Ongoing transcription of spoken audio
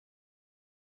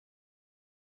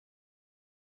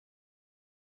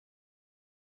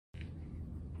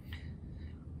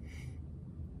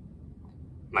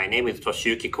My name is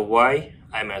Toshiyuki Kawai.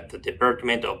 I'm at the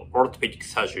Department of Orthopedic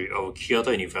Surgery of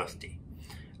Kyoto University.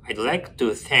 I'd like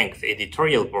to thank the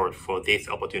editorial board for this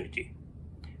opportunity.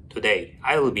 Today,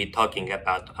 I will be talking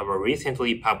about our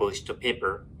recently published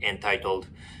paper entitled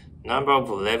Number of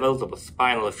Levels of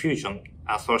Spinal Fusion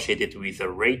Associated with the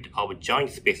Rate of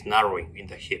Joint Space Narrowing in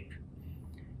the Hip.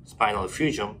 Spinal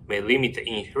fusion may limit the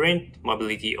inherent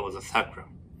mobility of the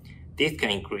sacrum. This can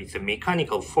increase the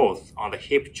mechanical force on the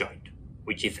hip joint,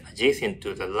 which is adjacent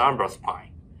to the lumbar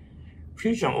spine.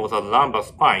 Fusion of the lumbar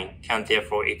spine can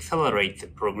therefore accelerate the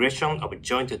progression of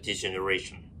joint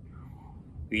degeneration.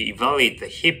 We evaluate the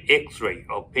hip X-ray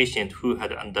of patients who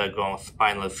had undergone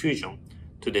spinal fusion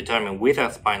to determine whether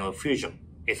spinal fusion,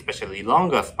 especially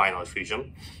longer spinal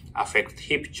fusion, affects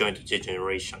hip joint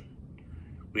degeneration.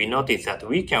 We notice that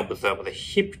we can observe the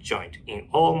hip joint in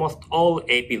almost all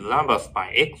AP lumbar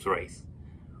spine X-rays.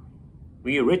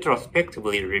 We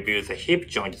retrospectively review the hip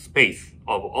joint space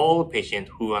of all patients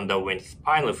who underwent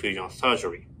spinal fusion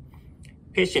surgery.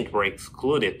 Patients were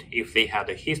excluded if they had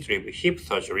a history of hip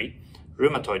surgery,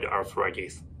 rheumatoid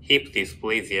arthritis, hip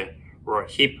dysplasia, or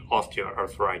hip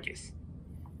osteoarthritis.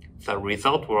 The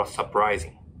result was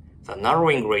surprising. The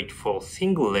narrowing rate for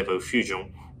single-level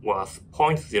fusion was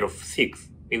 0.06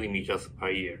 millimeters per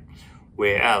year,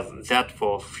 whereas that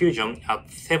for fusion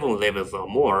at 7 levels or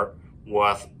more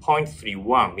was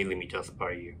 0.31 millimeters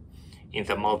per year. In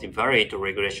the multivariate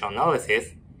regression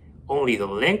analysis, only the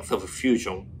length of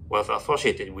fusion was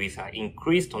associated with an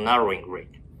increased narrowing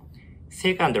rate.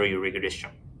 Secondary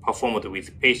regression, performed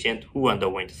with patients who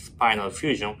underwent spinal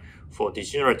fusion for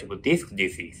degenerative disc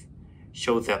disease,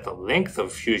 showed that the length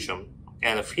of fusion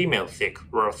and female sex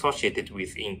were associated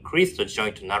with increased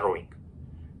joint narrowing.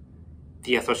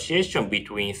 The association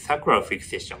between sacral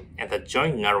fixation and the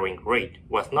joint narrowing rate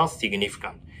was not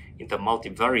significant in the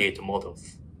multivariate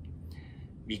models.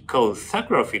 Because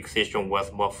sacral fixation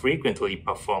was more frequently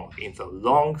performed in the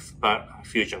long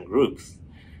fusion groups,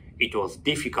 it was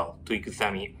difficult to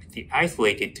examine the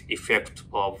isolated effect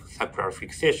of sacral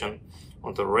fixation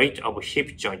on the rate of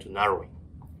hip joint narrowing.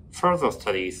 Further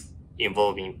studies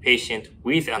involving patients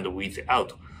with and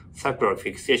without sacral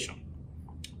fixation,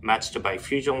 matched by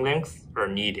fusion length, are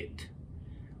needed.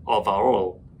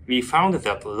 Overall, we found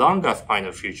that longer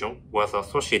spinal fusion was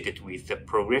associated with the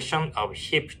progression of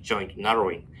hip joint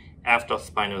narrowing after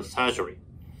spinal surgery.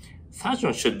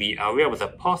 Surgeons should be aware of the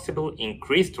possible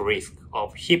increased risk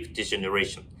of hip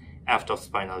degeneration after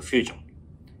spinal fusion.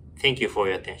 Thank you for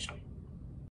your attention.